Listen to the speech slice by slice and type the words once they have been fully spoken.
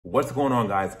What's going on,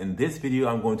 guys? In this video,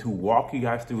 I'm going to walk you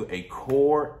guys through a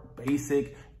core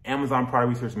basic Amazon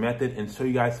product research method and show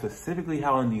you guys specifically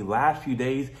how in the last few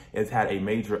days it's had a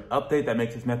major update that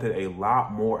makes this method a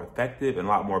lot more effective and a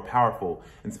lot more powerful.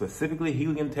 And specifically,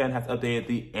 Helium 10 has updated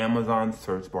the Amazon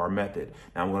search bar method.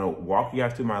 Now I'm going to walk you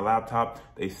guys through my laptop,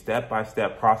 a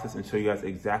step-by-step process, and show you guys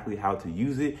exactly how to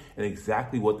use it and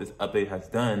exactly what this update has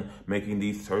done, making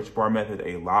the search bar method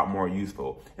a lot more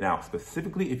useful. Now,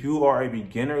 specifically, if you are a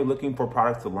beginner looking for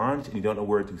products to launch and you don't know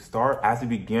where to start, as a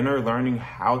beginner learning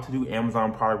how to do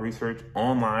Amazon product research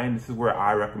online, this is where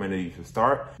I recommend that you should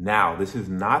start. Now, this is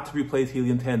not to replace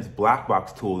Helium 10's black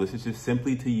box tool. This is just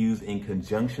simply to use in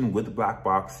conjunction with the black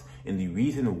box. And the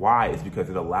reason why is because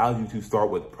it allows you to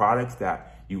start with products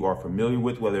that you are familiar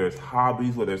with, whether it's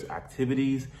hobbies, whether it's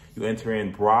activities. You enter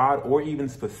in broad or even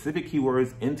specific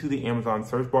keywords into the Amazon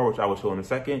search bar, which I will show in a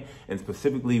second. And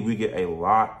specifically, we get a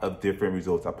lot of different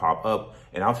results that pop up.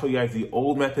 And I'll show you guys the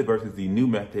old method versus the new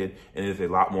method, and it is a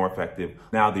lot more effective.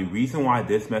 Now, the reason why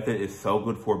this method is so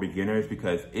good for beginners,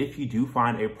 because if you do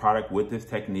find a product with this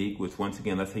technique, which once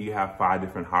again, let's say you have 5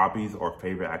 different hobbies or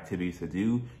favorite activities to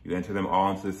do, you enter them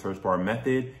all into the search bar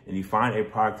method, and you find a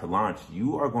product to launch,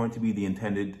 you are going to be the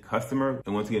intended customer.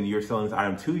 And once again, you're selling this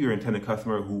item to your intended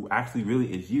customer who actually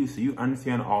really is you. So you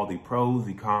understand all the pros,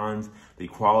 the cons, the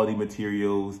quality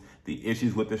materials, the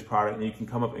issues with this product, and you can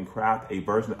come up and craft a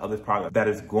version of this product that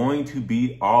is going to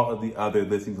beat all of the other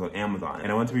listings on Amazon.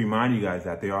 And I want to remind you guys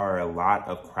that there are a lot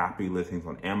of crappy listings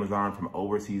on Amazon from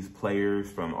overseas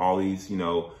players, from all these,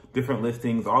 different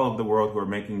listings all over the world who are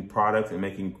making products and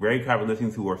making very crappy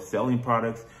listings who are selling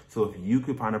products. So if you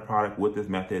could find a product with this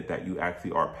method that you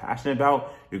actually are passionate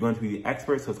about, you're going to be the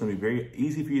expert. So it's going to be very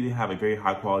easy for you to have a very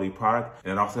high quality product.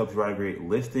 And it also helps you write a great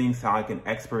listing, sound like an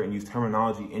expert, and use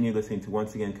terminology in your listing to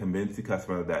once again convince the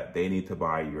customer that they need to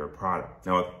buy your product.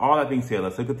 Now, with all that being said,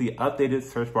 let's look at the updated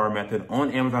search bar method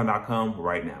on Amazon.com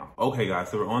right now. Okay,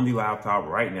 guys, so we're on the laptop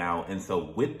right now. And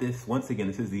so with this, once again,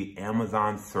 this is the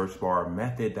Amazon search bar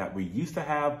method that we used to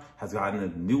have, has gotten a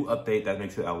new update that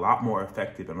makes it a lot more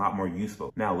effective and a lot more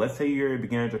useful. Now, let's say you're a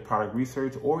beginner to product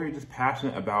research, or you're just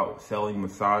passionate about selling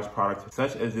massage products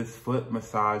such as this foot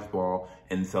massage ball.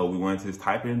 And so we wanted to just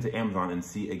type it into Amazon and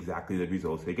see exactly the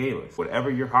results they gave us. Whatever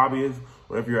your hobby is,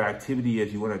 whatever your activity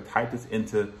is, you want to type this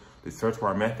into the search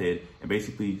bar method and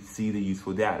basically see the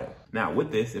useful data. Now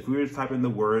with this, if we were to type in the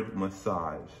word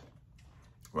massage,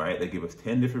 right, they give us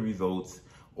 10 different results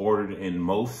ordered in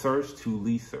most search to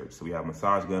least search. So we have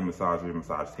massage gun, massager,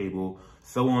 massage table,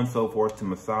 so on and so forth, to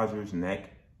massagers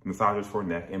for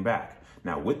neck and back.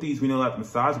 Now with these, we know that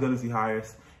massage gun is the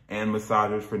highest and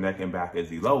massagers for neck and back is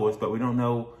the lowest, but we don't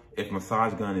know if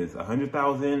massage gun is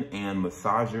 100,000 and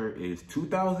massager is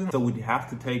 2,000. So we'd have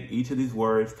to take each of these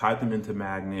words, type them into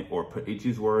Magnet, or put each of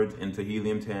these words into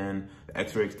Helium 10, the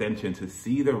extra extension, to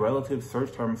see the relative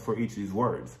search terms for each of these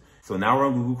words. So now we're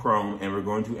on Google Chrome and we're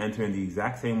going to enter in the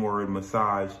exact same word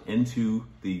massage into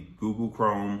the Google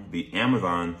Chrome, the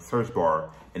Amazon search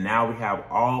bar. And now we have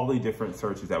all the different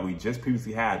searches that we just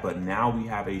previously had, but now we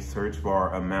have a search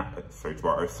volume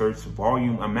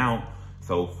amount.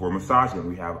 So for massage gun,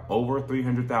 we have over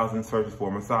 300,000 searches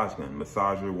for massage gun,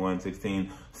 massager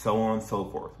 116, so on and so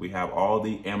forth. We have all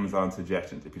the Amazon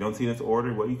suggestions. If you don't see this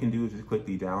order, what you can do is just click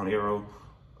the down arrow,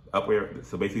 up arrow.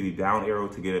 So basically the down arrow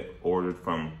to get it ordered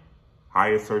from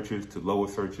higher searches to lower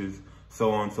searches,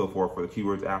 so on and so forth. For the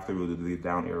keywords after, we'll do the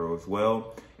down arrow as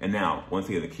well. And now, once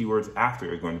again, the keywords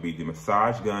after are going to be the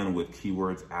massage gun with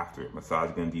keywords after it.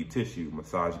 Massage gun deep tissue,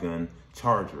 massage gun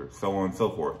charger, so on and so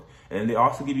forth. And then they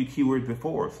also give you keywords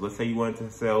before. So let's say you wanted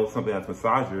to sell something that's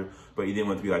massager, but you didn't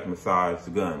want it to be like massage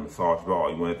gun, massage ball.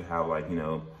 You wanted to have like,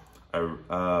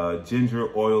 a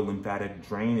ginger oil lymphatic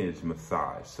drainage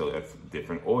massage. So that's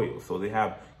different oils. So they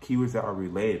have keywords that are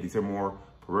related. These are more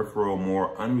peripheral,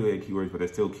 more unrelated keywords, but they're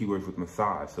still keywords with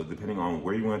massage. So depending on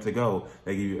where you want it to go,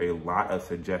 they give you a lot of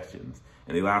suggestions.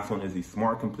 And the last one is the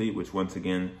Smart Complete, which once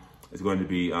again is going to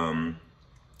be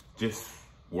just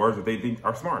words that they think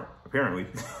are smart, apparently.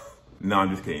 No,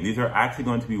 I'm just kidding. These are actually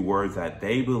going to be words that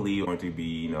they believe are going to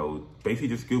be, basically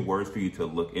just good words for you to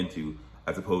look into,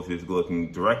 as opposed to just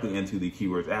looking directly into the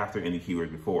keywords after and the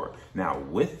keywords before. Now,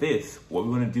 with this, what we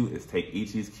want to do is take each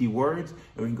of these keywords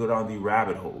and we can go down the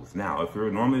rabbit holes. Now, if we were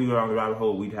normally to go down the rabbit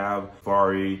hole, we'd have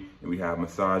Safari, and we have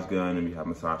massage gun, and we have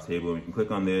massage table, and we can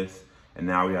click on this, and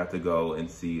now we have to go and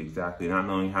see exactly, not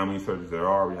knowing how many searches there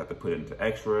are, we have to put it into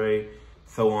X-ray,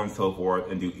 so on and so forth,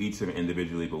 and do each of them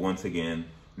individually. But once again,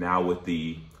 Now with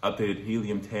the updated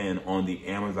Helium 10 on the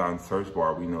Amazon search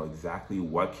bar, we know exactly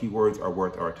what keywords are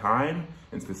worth our time.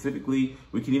 And specifically,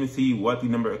 we can even see what the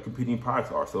number of competing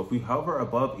products are. So if we hover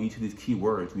above each of these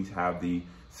keywords, we have the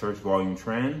search volume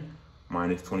trend,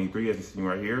 minus 23, as you're seeing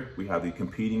right here. We have the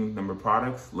competing number of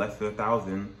products, less than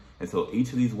 1,000. And so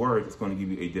each of these words is going to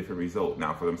give you a different result.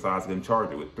 Now for the massage gun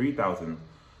charger with 3,000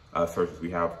 searches,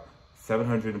 we have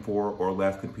 704 or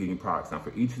less competing products. Now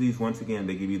for each of these, once again,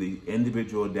 they give you the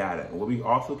individual data. And what we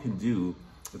also can do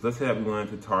is, let's say that we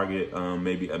wanted to target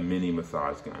maybe a mini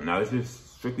massage gun. Now this is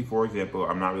strictly for example.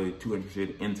 I'm not really too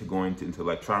interested into going into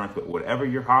electronics, but whatever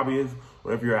your hobby is,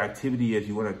 whatever your activity is,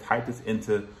 you want to type this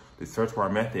into the search bar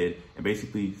method and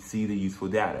basically see the useful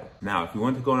data. Now, if we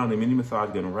want to go down the mini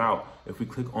massage gun route, if we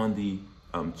click on the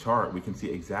chart, we can see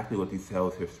exactly what the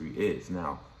sales history is.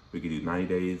 Now, we can do 90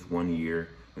 days, 1 year,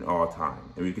 and all time.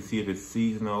 And we can see if it's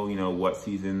seasonal, you know, what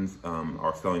seasons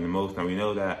are selling the most. Now, we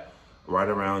know that right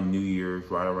around New Year's,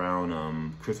 right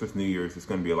around Christmas, New Year's, there's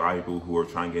going to be a lot of people who are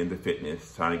trying to get into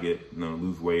fitness, trying to get,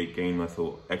 lose weight, gain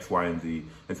muscle, X, Y, and Z.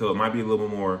 And so it might be a little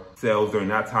bit more sales during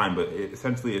that time, but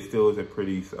essentially it still is a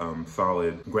pretty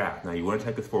solid graph. Now you want to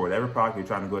check this for whatever product you're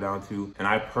trying to go down to. And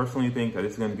I personally think that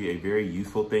this is going to be a very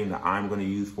useful thing that I'm going to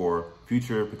use for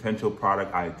future potential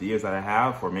product ideas that I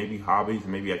have for maybe hobbies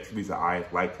and maybe activities that I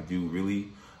like to do really,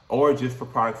 or just for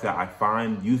products that I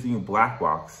find using black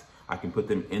box. I can put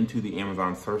them into the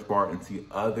Amazon search bar and see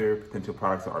other potential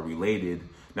products that are related.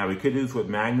 Now we could do this with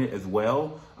Magnet as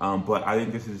well, but I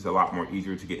think this is a lot more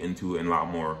easier to get into and a lot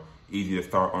more easy to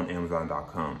start on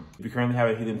Amazon.com. If you currently have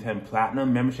a Helium 10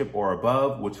 Platinum membership or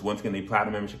above, which once again, the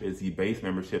Platinum membership is the base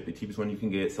membership, the cheapest one you can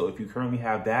get. So if you currently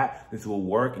have that, this will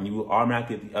work and you will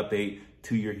automatically get the update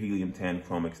to your Helium 10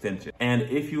 Chrome extension. And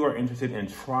if you are interested in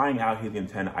trying out Helium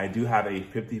 10, I do have a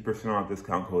 50% off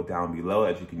discount code down below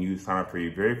that you can use, sign up for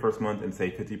your very first month and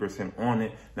save 50% on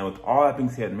it. Now with all that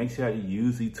being said, make sure that you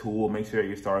use the tool, make sure that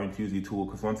you're starting to use the tool,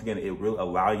 because once again, it will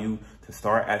allow you to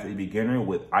start as a beginner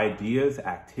with ideas,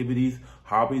 activities,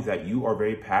 hobbies that you are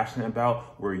very passionate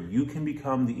about, where you can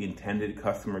become the intended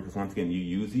customer, because once again, you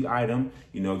use the item,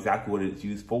 you know exactly what it's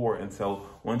used for. And so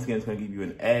once again, it's going to give you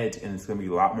an edge, and it's going to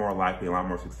be a lot more likely, a lot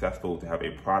more successful to have a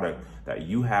product that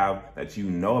you have, that you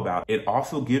know about. It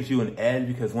also gives you an edge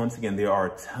because once again, there are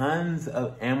tons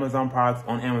of Amazon products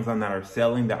on Amazon that are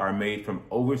selling that are made from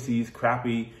overseas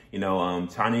crappy,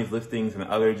 Chinese listings and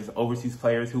other just overseas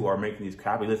players who are making these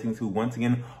crappy listings, who once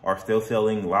again are still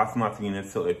selling lots and lots of units.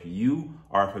 So if you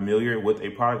are familiar with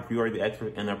a product, if you are the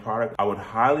expert in a product, I would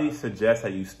highly suggest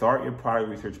that you start your product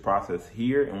research process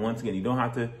here. And once again, you don't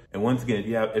have to, and once again,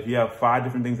 if you have 5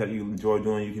 different things that you enjoy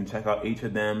doing, you can check out each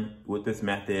of them with this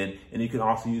method. And you can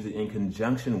also use it in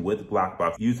conjunction with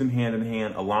Blackbox. Use them hand in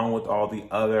hand along with all the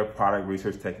other product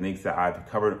research techniques that I've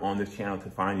covered on this channel to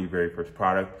find your very first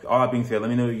product. All that being said, let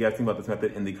me know what you guys think about this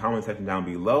method in the comment section down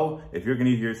below. If you're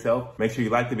gonna use it yourself, make sure you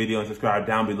like the video and subscribe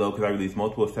down below, because I release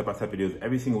multiple step-by-step videos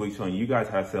every single week showing you guys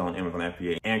how to sell on Amazon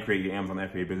FBA and create your Amazon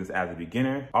FBA business as a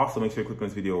beginner. Also, make sure you click on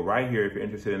this video right here if you're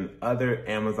interested in other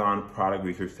Amazon product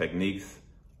research techniques.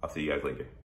 I'll see you guys later.